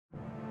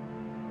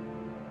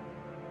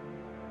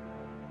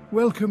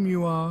Welcome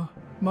you are,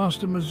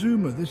 Master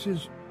Mazuma. This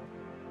is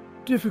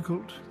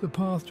difficult. The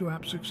path to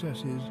app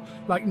success is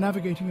like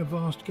navigating a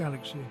vast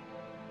galaxy.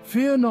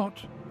 Fear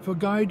not, for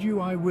guide you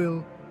I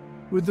will.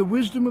 With the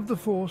wisdom of the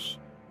Force,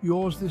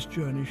 yours this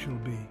journey shall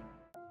be.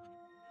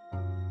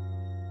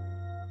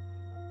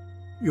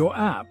 Your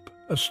app,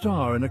 a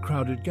star in a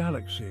crowded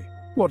galaxy.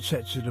 What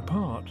sets it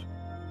apart?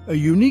 A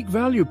unique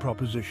value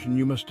proposition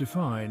you must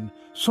define.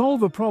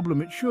 Solve a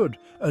problem it should,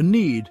 a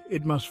need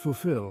it must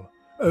fulfill.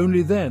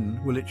 Only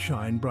then will it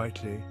shine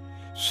brightly.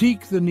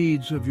 Seek the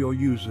needs of your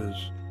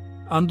users.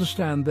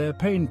 Understand their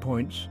pain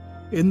points.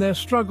 In their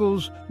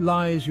struggles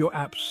lies your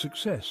app's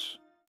success.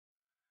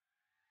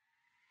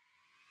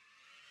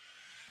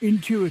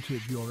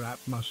 Intuitive your app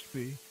must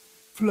be.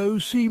 Flow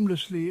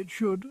seamlessly it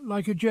should,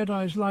 like a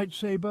Jedi's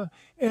lightsaber,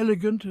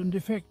 elegant and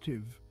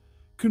effective.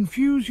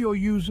 Confuse your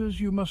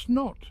users you must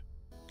not.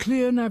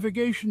 Clear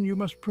navigation you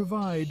must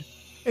provide.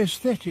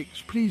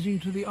 Aesthetics pleasing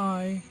to the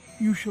eye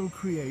you shall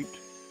create.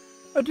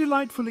 A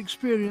delightful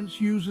experience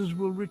users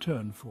will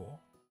return for.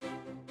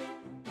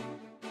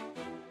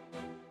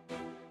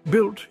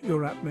 Built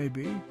your app may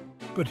be,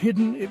 but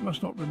hidden it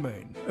must not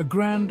remain. A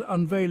grand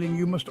unveiling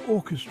you must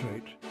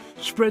orchestrate.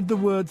 Spread the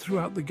word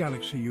throughout the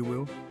galaxy you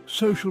will.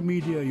 Social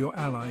media your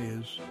ally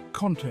is.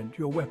 Content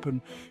your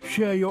weapon.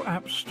 Share your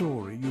app's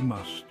story you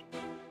must.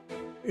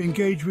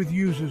 Engage with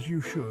users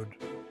you should.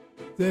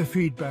 Their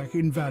feedback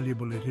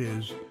invaluable it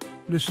is.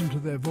 Listen to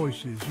their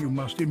voices you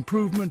must.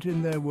 Improvement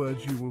in their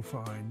words you will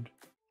find.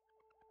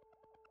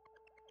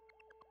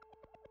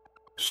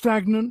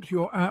 Stagnant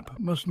your app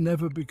must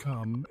never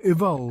become.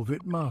 Evolve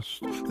it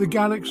must. The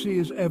galaxy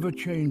is ever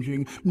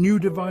changing. New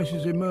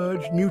devices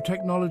emerge, new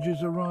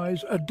technologies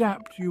arise.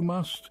 Adapt you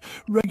must.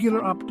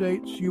 Regular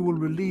updates you will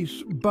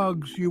release.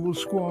 Bugs you will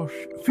squash.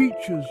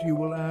 Features you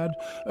will add.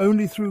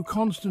 Only through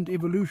constant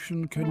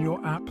evolution can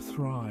your app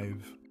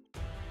thrive.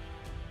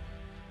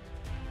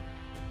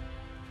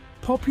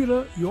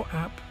 Popular your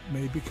app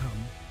may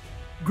become.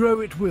 Grow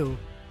it will.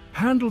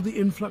 Handle the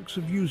influx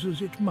of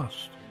users it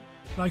must.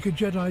 Like a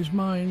Jedi's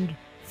mind,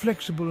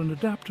 flexible and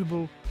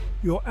adaptable,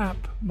 your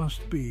app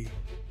must be.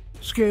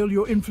 Scale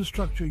your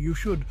infrastructure you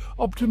should.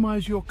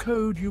 Optimize your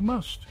code you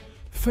must.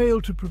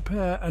 Fail to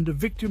prepare and a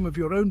victim of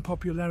your own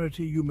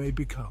popularity you may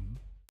become.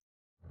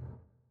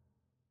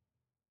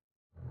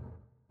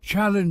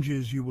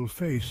 Challenges you will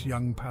face,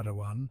 young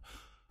Padawan.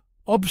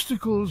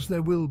 Obstacles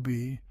there will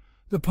be.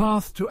 The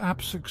path to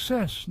app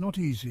success not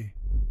easy.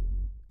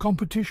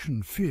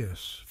 Competition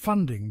fierce,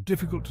 funding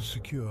difficult to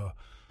secure.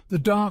 The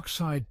dark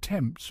side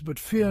tempts, but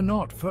fear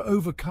not, for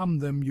overcome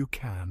them you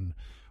can,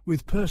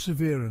 with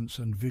perseverance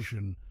and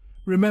vision.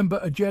 Remember,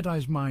 a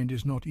Jedi's mind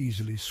is not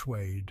easily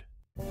swayed.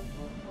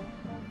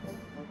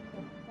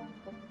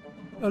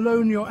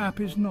 Alone your app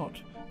is not.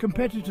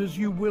 Competitors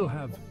you will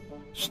have.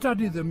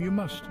 Study them you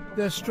must,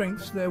 their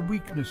strengths, their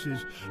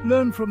weaknesses.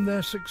 Learn from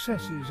their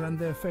successes and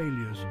their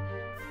failures.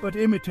 But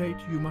imitate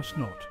you must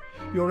not.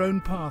 Your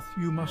own path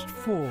you must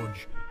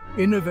forge.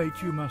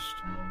 Innovate you must.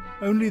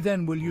 Only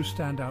then will you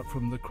stand out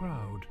from the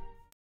crowd.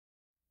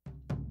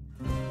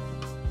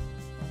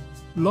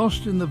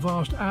 Lost in the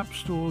vast app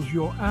stores,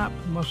 your app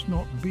must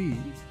not be.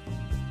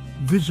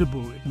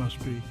 Visible it must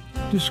be.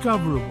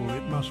 Discoverable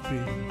it must be.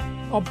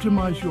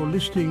 Optimize your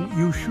listing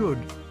you should.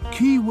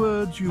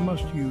 Keywords you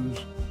must use.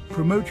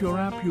 Promote your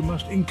app you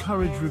must.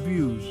 Encourage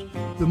reviews.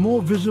 The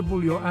more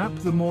visible your app,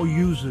 the more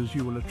users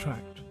you will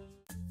attract.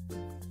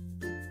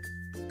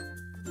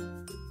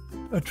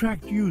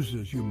 Attract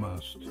users you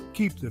must.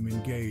 Keep them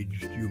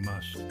engaged you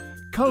must.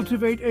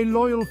 Cultivate a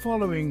loyal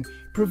following.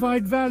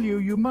 Provide value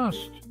you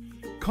must.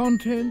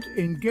 Content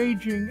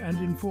engaging and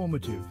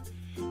informative.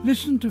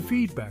 Listen to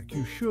feedback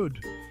you should.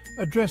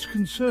 Address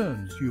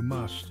concerns you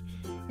must.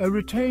 A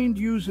retained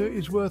user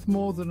is worth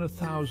more than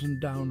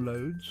 1,000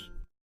 downloads.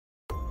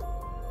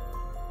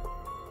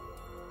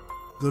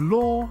 The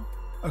law,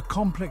 a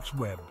complex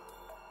web.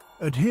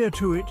 Adhere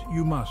to it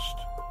you must.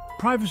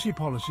 Privacy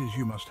policies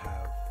you must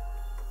have.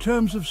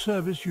 Terms of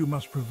service you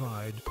must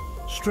provide.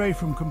 Stray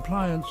from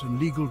compliance and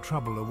legal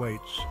trouble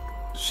awaits.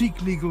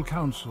 Seek legal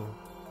counsel.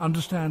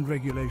 Understand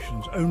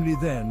regulations. Only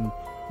then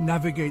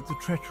navigate the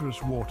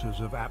treacherous waters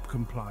of app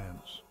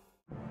compliance.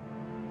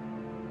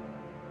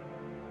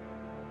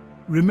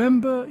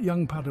 Remember,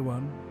 young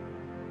Padawan,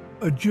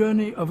 a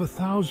journey of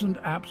 1,000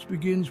 apps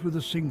begins with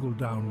a single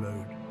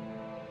download.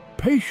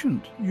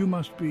 Patient you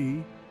must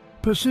be.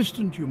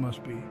 Persistent you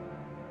must be.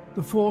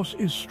 The Force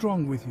is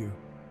strong with you.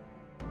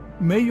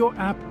 May your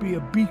app be a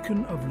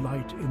beacon of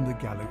light in the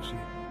galaxy.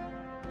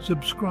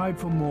 Subscribe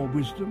for more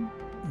wisdom?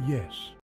 Yes.